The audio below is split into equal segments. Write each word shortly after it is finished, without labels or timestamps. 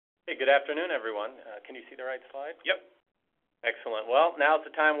Hey, good afternoon, everyone. Can you see the right slide? Yep. Excellent. Well, now's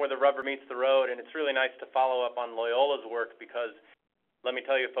the time where the rubber meets the road, and it's really nice to follow up on Loyola's work because, let me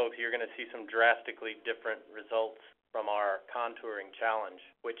tell you, folks, you're going to see some drastically different results from our contouring challenge,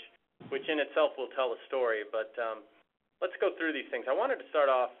 which in itself will tell a story. But let's go through these things. I wanted to start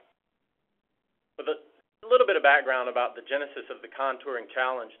off with a little bit of background about the genesis of the contouring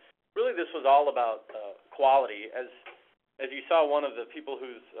challenge. Really, this was all about quality. As you saw, one of the people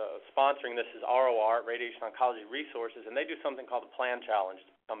who's sponsoring this is ROR, Radiation Oncology Resources, and they do something called the Plan Challenge.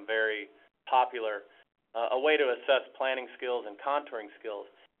 It's become very popular, a way to assess planning skills and contouring skills.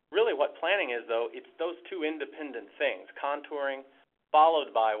 Really what planning is, though, it's those two independent things, contouring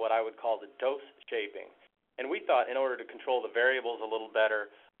followed by what I would call the dose shaping. And we thought in order to control the variables a little better,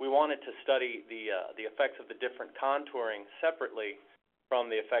 we wanted to study the effects of the different contouring separately from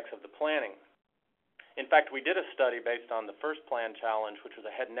the effects of the planning. In fact, we did a study based on the first plan challenge, which was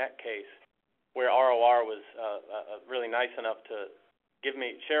a head and neck case, where ROR was really nice enough to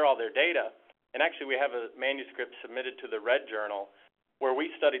share all their data. And actually, we have a manuscript submitted to the Red Journal where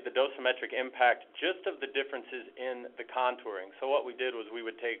we studied the dosimetric impact just of the differences in the contouring. So what we did was we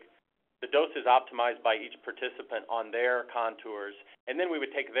would take the doses optimized by each participant on their contours, and then we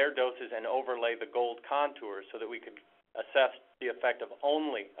would take their doses and overlay the gold contours so that we could assess the effect of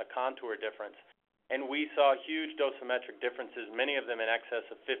only a contour difference. And we saw huge dosimetric differences, many of them in excess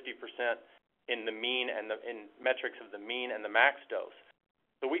of 50% in the mean and in metrics of the mean and the max dose.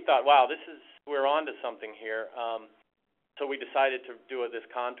 So we thought, wow, we're onto something here. So we decided to do this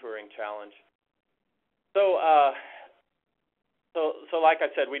contouring challenge. So like I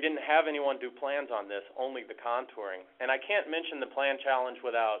said, we didn't have anyone do plans on this, only the contouring. And I can't mention the plan challenge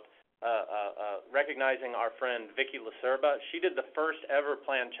without recognizing our friend Vicky Lacerba. She did the first ever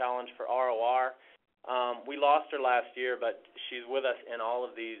plan challenge for ROR. We lost her last year, but she's with us in all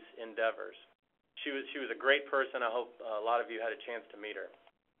of these endeavors. She was a great person. I hope a lot of you had a chance to meet her.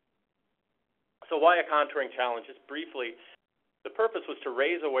 So why a contouring challenge? Just briefly, the purpose was to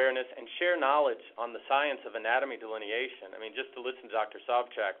raise awareness and share knowledge on the science of anatomy delineation. I mean, just to listen to Dr.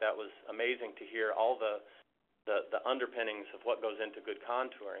 Sobchak, that was amazing to hear all the underpinnings of what goes into good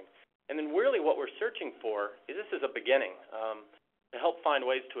contouring. And then really what we're searching for is this is a beginning. To help find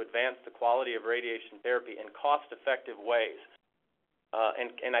ways to advance the quality of radiation therapy in cost-effective ways.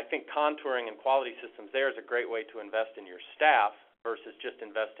 And I think contouring and quality systems there is a great way to invest in your staff versus just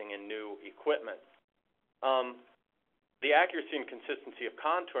investing in new equipment. The accuracy and consistency of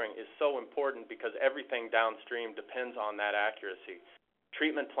contouring is so important because everything downstream depends on that accuracy.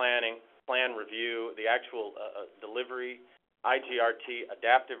 Treatment planning, plan review, the actual delivery, IGRT,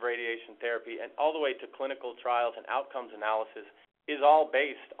 adaptive radiation therapy, and all the way to clinical trials and outcomes analysis is all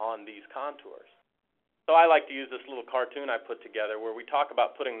based on these contours. So I like to use this little cartoon I put together where we talk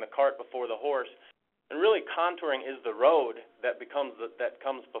about putting the cart before the horse, and really contouring is the road that comes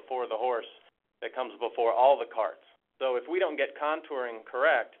before the horse, that comes before all the carts. So if we don't get contouring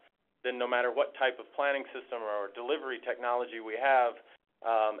correct, then no matter what type of planning system or delivery technology we have,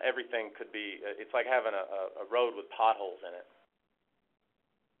 everything could be, it's like having a road with potholes in it.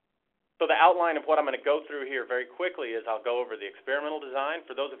 So the outline of what I'm going to go through here very quickly is I'll go over the experimental design.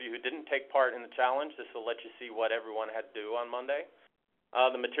 For those of you who didn't take part in the challenge, this will let you see what everyone had to do on Monday.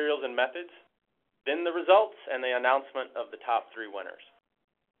 The materials and methods, then the results, and the announcement of the top 3 winners.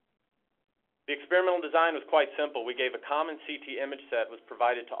 The experimental design was quite simple. We gave a common CT image set was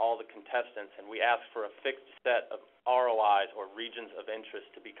provided to all the contestants, and we asked for a fixed set of ROIs, or regions of interest,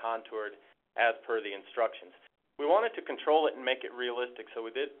 to be contoured as per the instructions. We wanted to control it and make it realistic, so we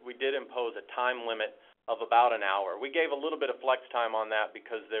did impose a time limit of about an hour. We gave a little bit of flex time on that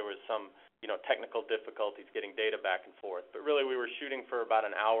because there was some, technical difficulties getting data back and forth. But really, we were shooting for about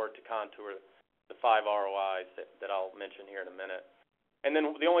an hour to contour the 5 ROIs that I'll mention here in a minute. And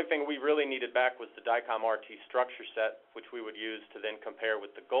then the only thing we really needed back was the DICOM RT structure set, which we would use to then compare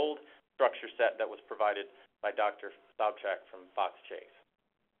with the gold structure set that was provided by Dr. Sobchak from Fox Chase.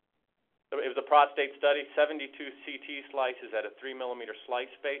 So it was a prostate study, 72 CT slices at a 3-millimeter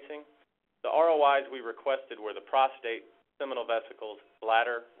slice spacing. The ROIs we requested were the prostate, seminal vesicles,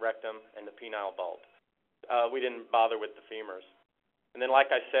 bladder, rectum, and the penile bulb. We didn't bother with the femurs. And then,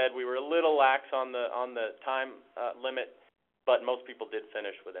 like I said, we were a little lax on the time limit, but most people did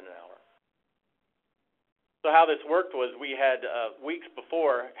finish within an hour. So how this worked was we had, weeks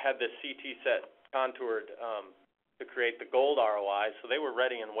before, had this CT set contoured to create the gold ROIs, so they were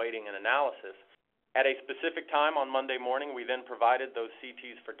ready and waiting an analysis. At a specific time on Monday morning, we then provided those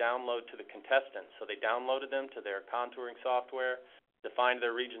CTs for download to the contestants. So they downloaded them to their contouring software, defined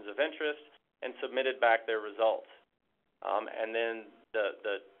their regions of interest, and submitted back their results. And then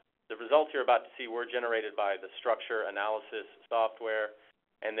the results you're about to see were generated by the StructSure Analysis software,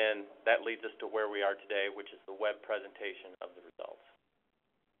 and then that leads us to where we are today, which is the web presentation of the results.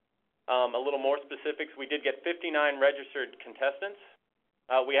 A little more specifics, we did get 59 registered contestants.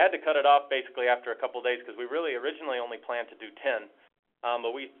 We had to cut it off basically after a couple of days because we really originally only planned to do 10,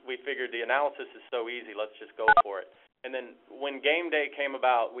 but we figured the analysis is so easy, let's just go for it. And then when game day came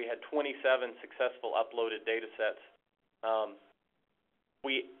about, we had 27 successful uploaded data sets.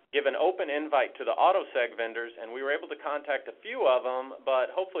 We give an open invite to the AutoSeg vendors, and we were able to contact a few of them,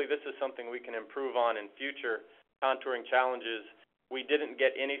 but hopefully this is something we can improve on in future contouring challenges. We didn't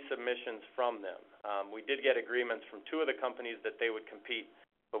get any submissions from them. We did get agreements from 2 of the companies that they would compete,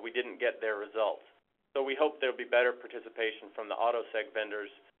 but we didn't get their results. So we hope there will be better participation from the AutoSeg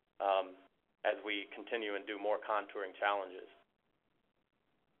vendors as we continue and do more contouring challenges.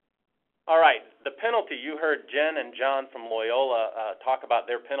 All right, the penalty. You heard Jen and John from Loyola talk about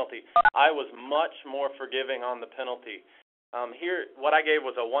their penalty. I was much more forgiving on the penalty. Here, what I gave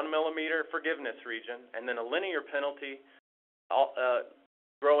was a 1 millimeter forgiveness region, and then a linear penalty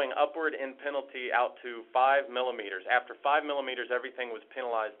growing upward in penalty out to 5 millimeters. After 5 millimeters, everything was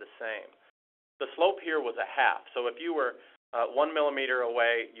penalized the same. The slope here was a half. So if you were 1 millimeter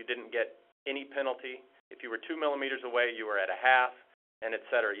away, you didn't get any penalty. If you were 2 millimeters away, you were at a half, and et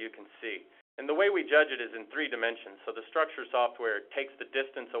cetera, you can see. And the way we judge it is in 3 dimensions. So the StructSure software takes the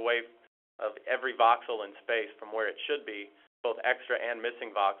distance away of every voxel in space from where it should be, both extra and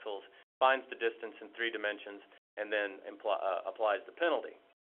missing voxels, finds the distance in 3 dimensions, and then applies the penalty.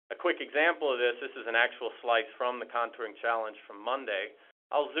 A quick example of this is an actual slice from the contouring challenge from Monday.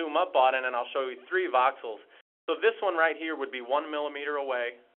 I'll zoom up on it and I'll show you 3 voxels. So this one right here would be 1 millimeter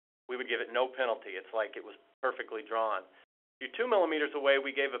away. We would give it no penalty. It's like it was perfectly drawn. If you're 2 millimeters away,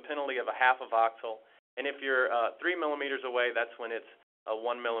 we gave a penalty of a half a voxel. And if you're 3 millimeters away, that's when it's a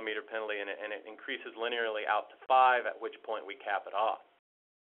 1 millimeter penalty, and it increases linearly out to 5, at which point we cap it off.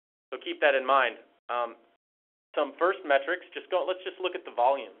 So keep that in mind. Some first metrics, let's just look at the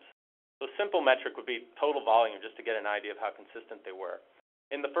volumes. So simple metric would be total volume, just to get an idea of how consistent they were.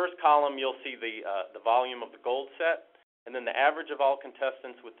 In the first column, you'll see the volume of the gold set, and then the average of all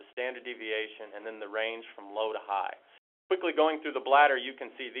contestants with the standard deviation, and then the range from low to high. Quickly going through the bladder, you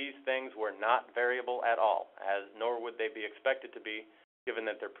can see these things were not variable at all, nor would they be expected to be, given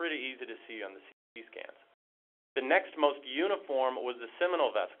that they're pretty easy to see on the CT scans. The next most uniform was the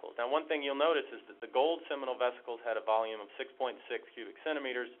seminal vesicles. Now, one thing you'll notice is that the gold seminal vesicles had a volume of 6.6 cubic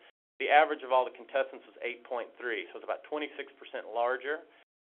centimeters. The average of all the contestants was 8.3, so it's about 26% larger,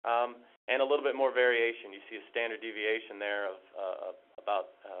 and a little bit more variation. You see a standard deviation there of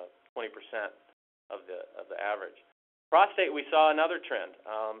about 20% of the average. Prostate, we saw another trend.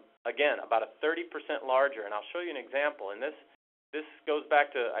 Again, about a 30% larger, and I'll show you an example. And this goes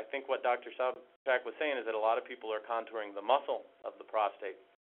back to, I think, what Dr. Sobczak was saying, is that a lot of people are contouring the muscle of the prostate.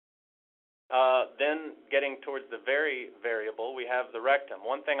 Then getting towards the very variable, we have the rectum.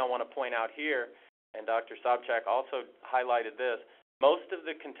 One thing I want to point out here, and Dr. Sobczak also highlighted this, most of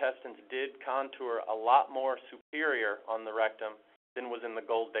the contestants did contour a lot more superior on the rectum than was in the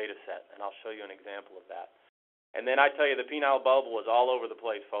gold data set, and I'll show you an example of that. And then I tell you, the penile bulb was all over the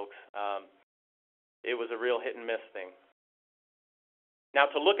place, folks. It was a real hit and miss thing.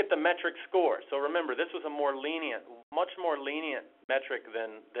 Now, to look at the metric score. So remember, this was a more lenient, much more lenient metric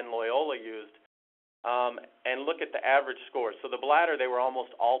than Loyola used. And look at the average scores. So the bladder, they were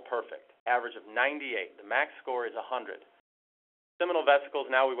almost all perfect, average of 98. The max score is 100. Seminal vesicles,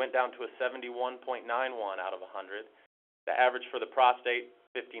 now we went down to a 71.91 out of 100. The average for the prostate,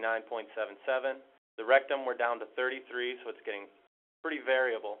 59.77. The rectum, we're down to 33, so it's getting pretty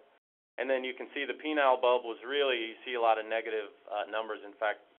variable. And then you can see the penile bulb was really, you see a lot of negative numbers. In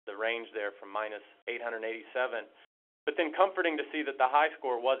fact, the range there from minus 887. But then comforting to see that the high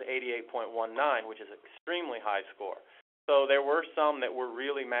score was 88.19, which is an extremely high score. So there were some that were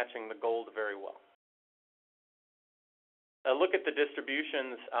really matching the gold very well. Look at the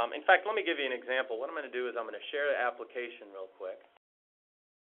distributions. In fact, let me give you an example. What I'm going to do is I'm going to share the application real quick.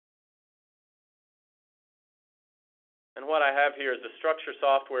 And what I have here is the StructSure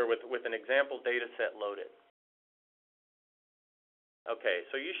software with an example data set loaded. Okay,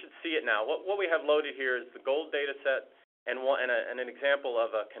 so you should see it now. What we have loaded here is the gold data set and an example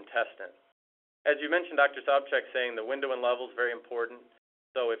of a contestant. As you mentioned, Dr. Sobczak saying the window and level is very important.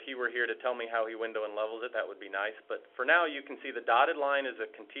 So if he were here to tell me how he window and levels it, that would be nice. But for now, you can see the dotted line is the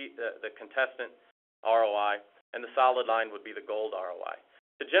contestant ROI, and the solid line would be the gold ROI.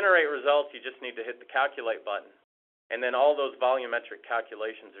 To generate results, you just need to hit the calculate button. And then all those volumetric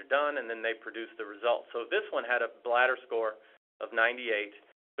calculations are done, and then they produce the results. So this one had a bladder score of 98.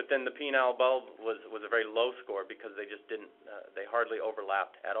 but then the penile bulb was a very low score because they just didn't, they hardly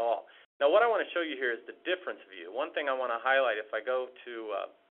overlapped at all. Now what I want to show you here is the difference view. One thing I want to highlight, if I go to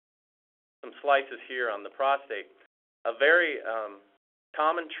some slices here on the prostate, a very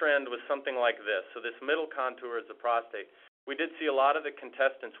common trend was something like this. So this middle contour is the prostate. We did see a lot of the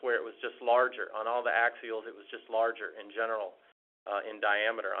contestants where it was just larger. On all the axials, it was just larger in general in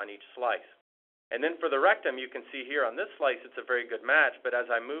diameter on each slice. And then for the rectum, you can see here on this slice, it's a very good match, but as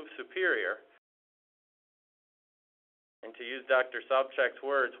I move superior, and to use Dr. Sobczak's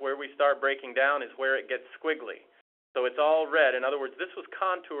words, where we start breaking down is where it gets squiggly. So it's all red. In other words, this was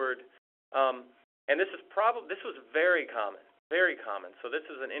contoured, and this was very common, very common. So this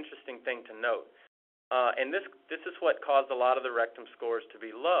is an interesting thing to note. And this is what caused a lot of the rectum scores to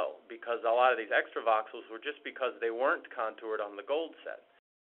be low, because a lot of these extravoxels were just because they weren't contoured on the gold set.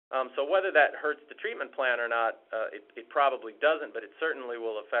 So whether that hurts the treatment plan or not, it probably doesn't, but it certainly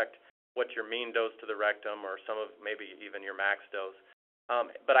will affect what your mean dose to the rectum or some of maybe even your max dose.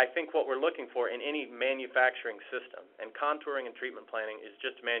 But I think what we're looking for in any manufacturing system, and contouring and treatment planning is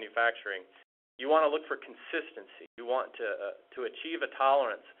just manufacturing, you want to look for consistency. You want to achieve a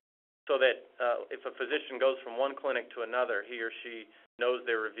tolerance so that if a physician goes from one clinic to another, he or she knows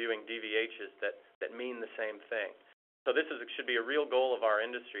they're reviewing DVHs that mean the same thing. So this should be a real goal of our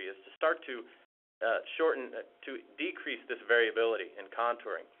industry, is to start to to decrease this variability in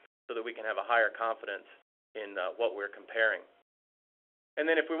contouring so that we can have a higher confidence in what we're comparing. And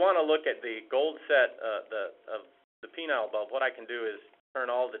then if we want to look at the gold set of the penile bulb, what I can do is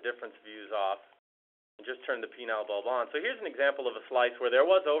turn all the difference views off and just turn the penile bulb on. So here's an example of a slice where there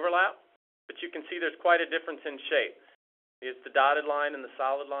was overlap, but you can see there's quite a difference in shape. It's the dotted line and the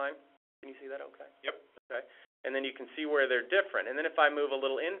solid line. Can you see that okay? Yep. Okay. And then you can see where they're different. And then if I move a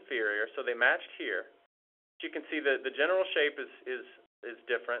little inferior, so they matched here, you can see the general shape is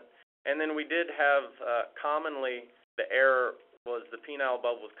different. And then we did have commonly the error was the penile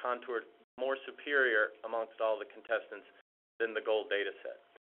bulb was contoured more superior amongst all the contestants than the gold data set.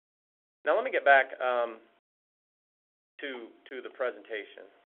 Now let me get back to the presentation.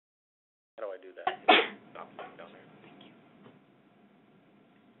 How do I do that? Stop down there.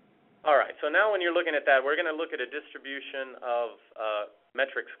 All right, so now when you're looking at that, we're going to look at a distribution of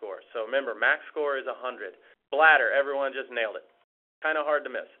metric scores. So remember, max score is 100. Bladder, everyone just nailed it. Kind of hard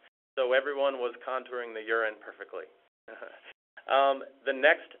to miss. So everyone was contouring the urine perfectly. The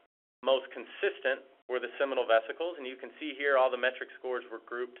next most consistent were the seminal vesicles, and you can see here all the metric scores were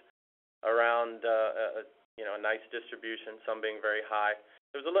grouped around a nice distribution, some being very high.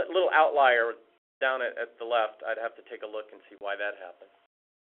 There was a little outlier down at the left. I'd have to take a look and see why that happened.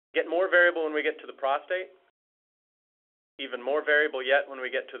 Get more variable when we get to the prostate, even more variable yet when we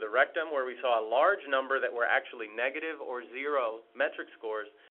get to the rectum, where we saw a large number that were actually negative or zero metric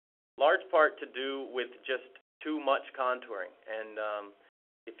scores, large part to do with just too much contouring. And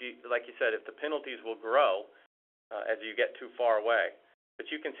if you, like you said, if the penalties will grow as you get too far away.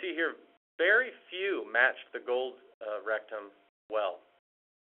 But you can see here, very few matched the gold rectum well.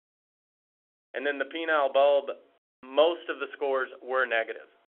 And then the penile bulb, most of the scores were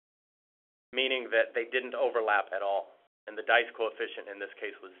negative, meaning that they didn't overlap at all. And the dice coefficient in this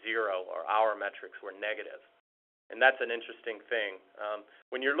case was 0, or our metrics were negative. And that's an interesting thing.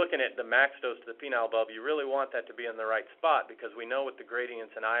 When you're looking at the max dose to the penile bulb, you really want that to be in the right spot, because we know with the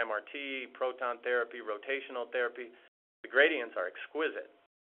gradients in IMRT, proton therapy, rotational therapy, the gradients are exquisite.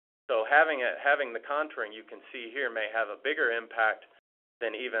 So having the contouring you can see here may have a bigger impact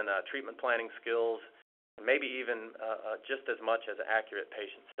than even treatment planning skills, maybe even just as much as accurate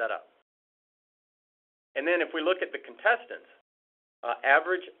patient setup. And then if we look at the contestants,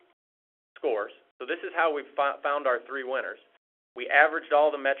 average scores, so this is how we found our 3 winners. We averaged all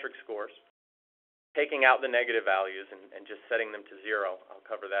the metric scores, taking out the negative values and just setting them to 0. I'll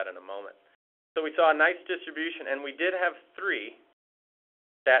cover that in a moment. So we saw a nice distribution, and we did have 3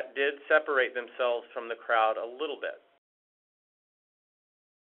 that did separate themselves from the crowd a little bit.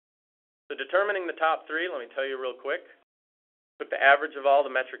 So determining the top 3, let me tell you real quick, took the average of all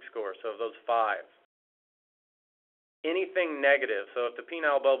the metric scores, so of those 5. Anything negative, so if the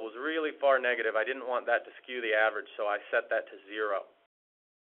penile bulb was really far negative, I didn't want that to skew the average, so I set that to 0.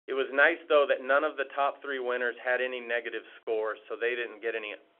 It was nice, though, that none of the top 3 winners had any negative scores, so they didn't get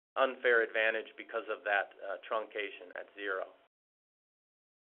any unfair advantage because of that truncation at 0.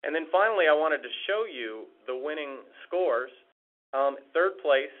 And then finally, I wanted to show you the winning scores. Third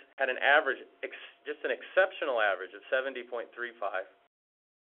place had an average, just an exceptional average of 70.35.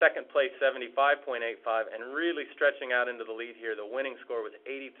 Second place, 75.85, and really stretching out into the lead here, the winning score was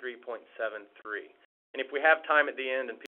 83.73. And if we have time at the end and